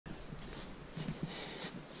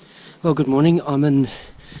Well, good morning. I'm in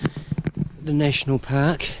the national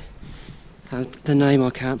park. The name I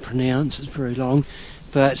can't pronounce, it's very long,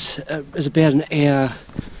 but it's about an hour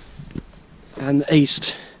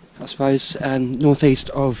east, I suppose, northeast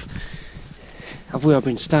of where I've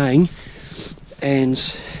been staying, and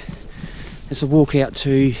it's a walk out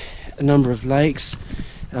to a number of lakes.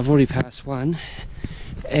 I've already passed one,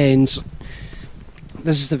 and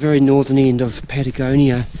this is the very northern end of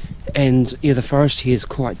Patagonia, and yeah, the forest here is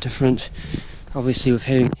quite different. Obviously, with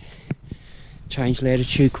having changed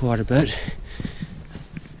latitude quite a bit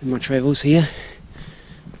in my travels here,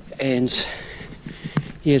 and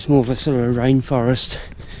yeah, it's more of a sort of a rainforest.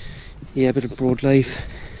 Yeah, a bit of broadleaf,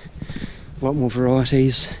 a lot more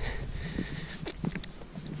varieties.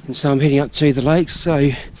 And so I'm heading up to the lakes,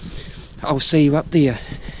 so I'll see you up there.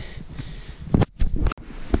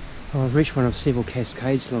 Well, I've reached one of several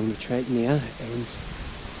cascades along the track now, and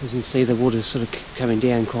as you can see, the water's sort of coming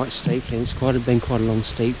down quite steeply. It's been quite a long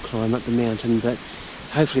steep climb up the mountain, but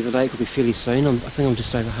hopefully the lake will be fairly soon. I think I'm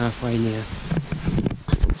just over halfway now.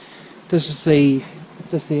 This is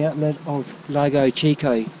the outlet of Lago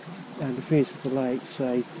Chico, the first of the lake,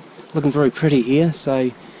 so looking very pretty here. So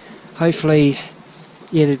hopefully,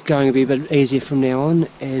 yeah, they're going to be a bit easier from now on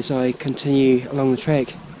as I continue along the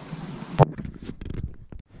track.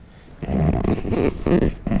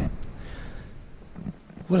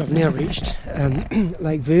 Well, I've now reached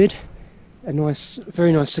Lake Verde, a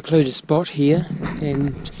very nice secluded spot here,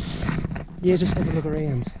 and yeah, just have a look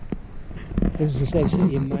around. This is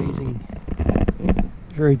absolutely amazing.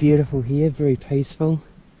 Very beautiful here, very peaceful.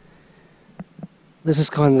 This is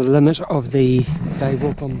kind of the limit of the day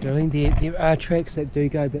walk I'm doing. There are tracks that do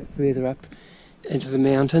go a bit further up into the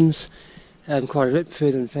mountains, quite a bit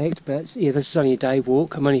further in fact, but yeah, this is only a day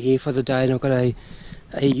walk. I'm only here for the day, and I've got a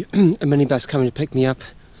minibus coming to pick me up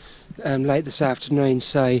late this afternoon,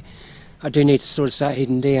 so I do need to sort of start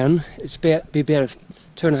heading down. It's be about a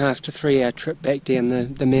 2.5 to 3 hour trip back down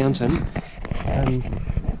the mountain.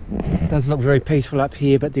 It does look very peaceful up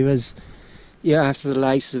here, but there is, yeah, after the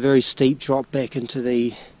lakes, a very steep drop back into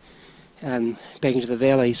the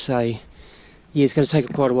valley, so yeah, it's going to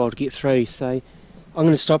take quite a while to get through. So I'm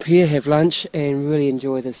going to stop here, have lunch, and really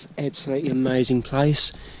enjoy this absolutely amazing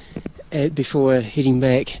place before heading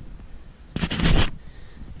back.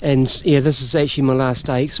 And yeah, this is actually my last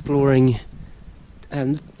day exploring,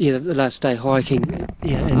 the last day hiking,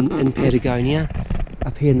 in Patagonia,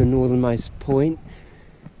 up here in the northernmost point,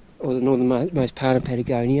 or the northernmost part of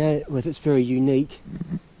Patagonia, with its very unique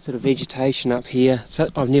sort of vegetation up here. So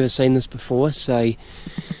I've never seen this before, so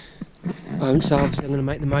obviously I'm going to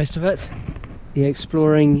make the most of it. Yeah,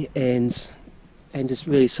 exploring and just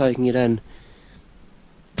really soaking it in.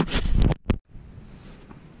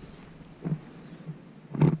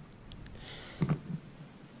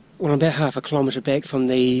 Well, I'm about half a kilometre back from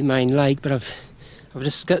the main lake, but I've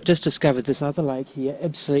just discovered this other lake here.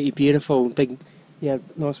 Absolutely beautiful, big, yeah,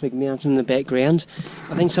 nice big mountain in the background.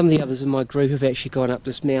 I think some of the others in my group have actually gone up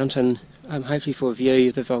this mountain, hopefully for a view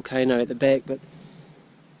of the volcano at the back. But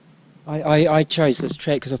I chose this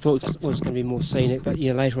track because I thought it was going to be more scenic. But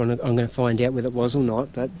yeah, later on I'm going to find out whether it was or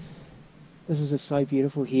not. But this is just so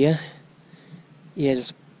beautiful here. Yeah,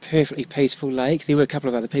 just perfectly peaceful lake. There were a couple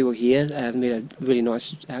of other people here. Met a really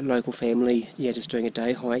nice local family, yeah, just doing a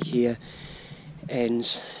day hike here,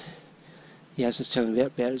 and yeah, I was just telling them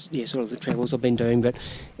about yeah, sort of the travels I've been doing. But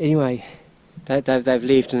anyway, they've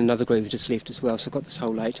left, and another group have just left as well, so I've got this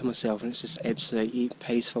whole lake to myself, and it's just absolutely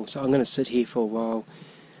peaceful. So I'm going to sit here for a while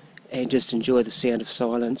and just enjoy the sound of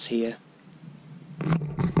silence here.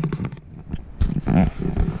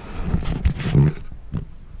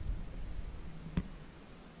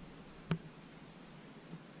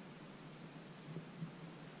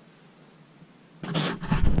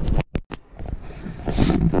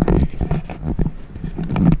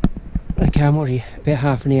 I'm already about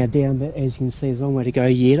half an hour down, but as you can see, there's a long way to go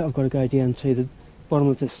yet. I've got to go down to the bottom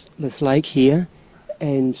of this lake here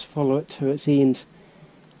and follow it to its end.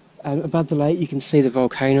 Above the lake you can see the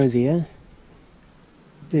volcano there.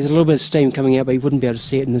 There's a little bit of steam coming out, but you wouldn't be able to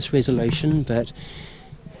see it in this resolution, but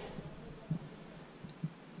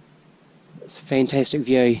it's a fantastic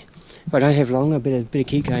view. If I don't have long, I better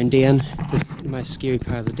keep going down. The most scary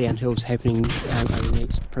part of the downhill is happening over the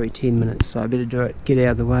next probably 10 minutes, so I better do it, get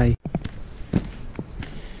out of the way.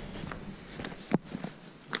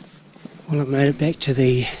 Well, I've made it back to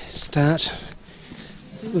the start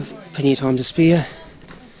with plenty of time to spare.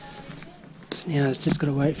 So now I've just got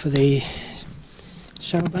to wait for the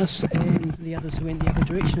shuttle bus and the others who went the other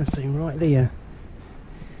direction are sitting right there.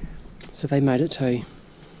 So they made it too.